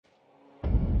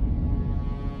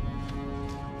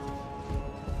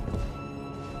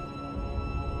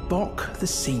Boc the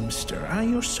Seamster at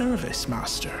your service,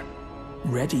 master.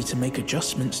 Ready to make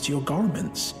adjustments to your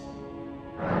garments.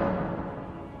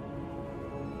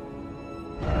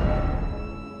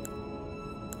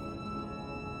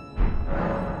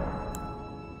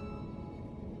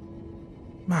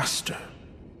 Master,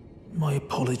 my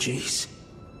apologies.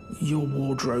 Your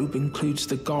wardrobe includes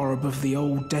the garb of the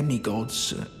old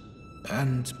demigods,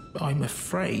 and I'm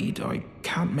afraid I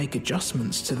can't make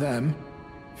adjustments to them.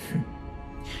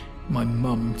 My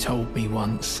mum told me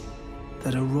once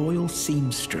that a royal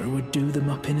seamster would do them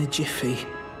up in a jiffy.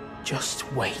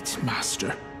 Just wait,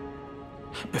 master.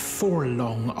 Before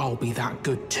long, I'll be that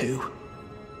good too.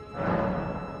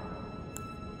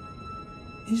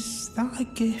 Is that a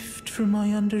gift for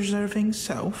my undeserving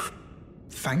self?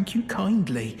 Thank you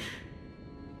kindly.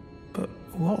 But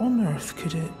what on earth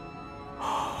could it...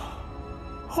 Oh,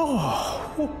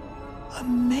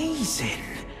 amazing.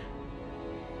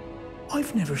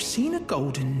 I've never seen a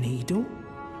golden needle.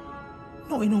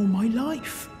 Not in all my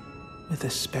life. With a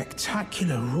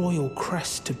spectacular royal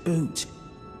crest to boot.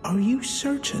 Are you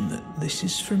certain that this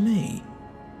is for me?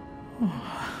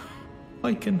 Oh,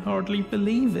 I can hardly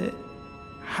believe it.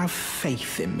 Have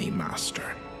faith in me,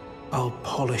 master. I'll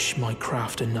polish my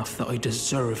craft enough that I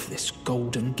deserve this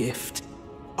golden gift.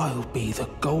 I'll be the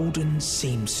golden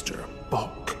seamster,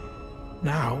 Boc.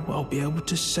 Now I'll be able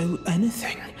to sew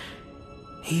anything,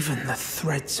 even the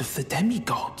threads of the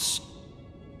demigods.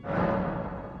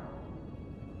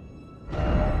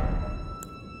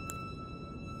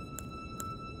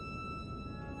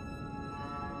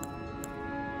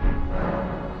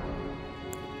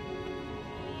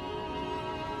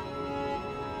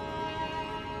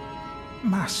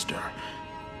 Master,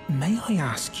 may I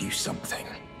ask you something?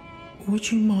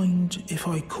 Would you mind if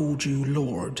I called you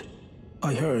Lord?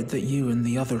 I heard that you and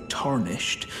the other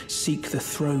Tarnished seek the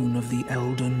throne of the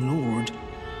Elden Lord.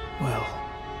 Well,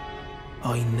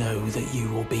 I know that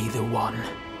you will be the one,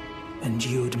 and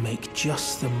you'd make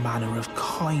just the manner of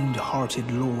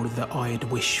kind-hearted Lord that I'd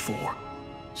wish for.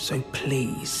 So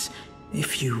please,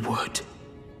 if you would,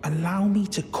 allow me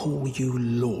to call you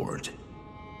Lord.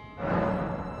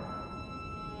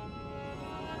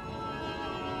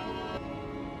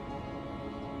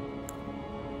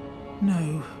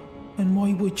 No, and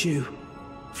why would you?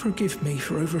 Forgive me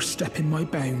for overstepping my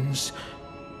bounds.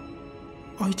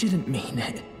 I didn't mean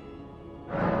it.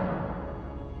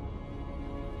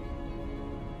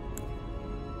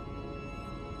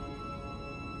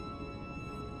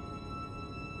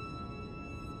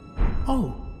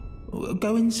 Oh,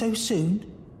 going so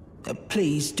soon?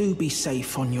 Please do be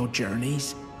safe on your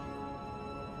journeys.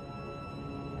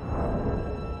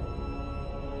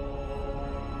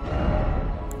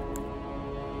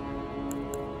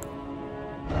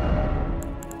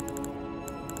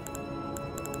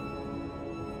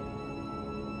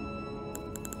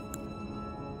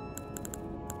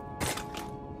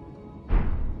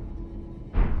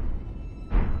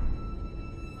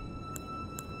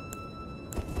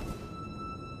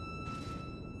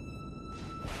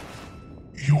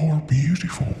 You're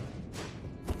beautiful.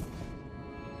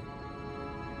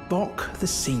 Boc the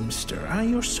Seamster at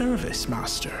your service,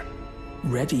 master.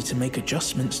 Ready to make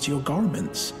adjustments to your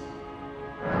garments.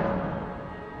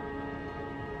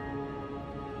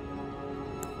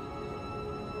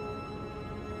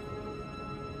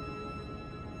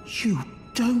 You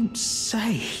don't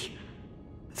say.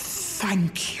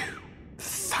 Thank you.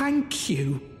 Thank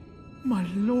you. My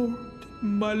lord,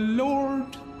 my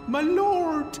lord, my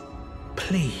lord.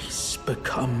 Please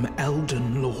become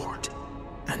Elden Lord,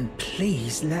 and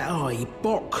please let I,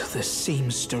 Boc the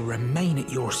Seamster, remain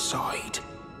at your side.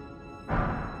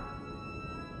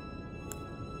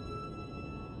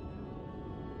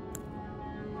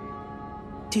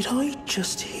 Did I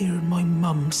just hear my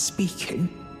mum speaking?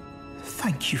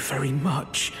 Thank you very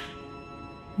much.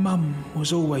 Mum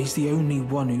was always the only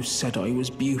one who said I was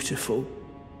beautiful,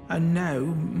 and now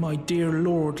my dear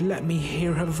Lord let me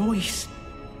hear her voice.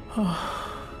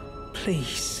 Oh,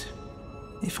 please,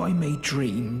 if I may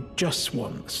dream just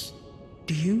once,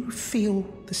 do you feel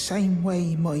the same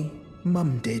way my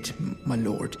mum did, my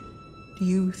lord? Do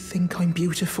you think I'm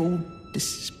beautiful,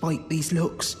 despite these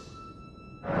looks?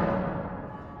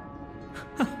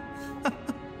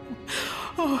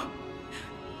 Oh,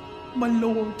 my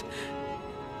lord,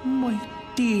 my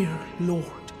dear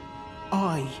lord,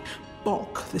 I,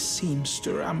 Boc the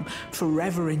Seamster, am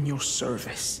forever in your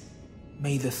service.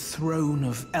 May the throne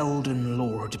of Elden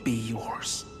Lord be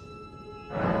yours.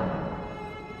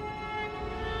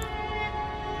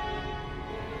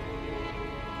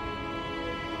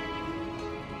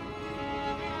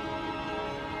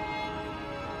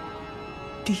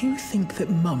 Do you think that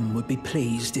Mum would be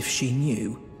pleased if she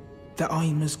knew that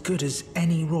I'm as good as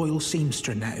any royal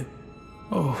seamster now?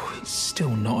 Oh, it's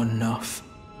still not enough.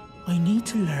 I need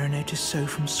to learn how to sew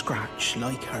from scratch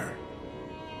like her.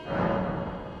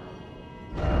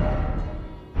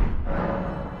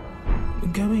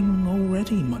 Going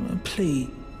already, Mum, please.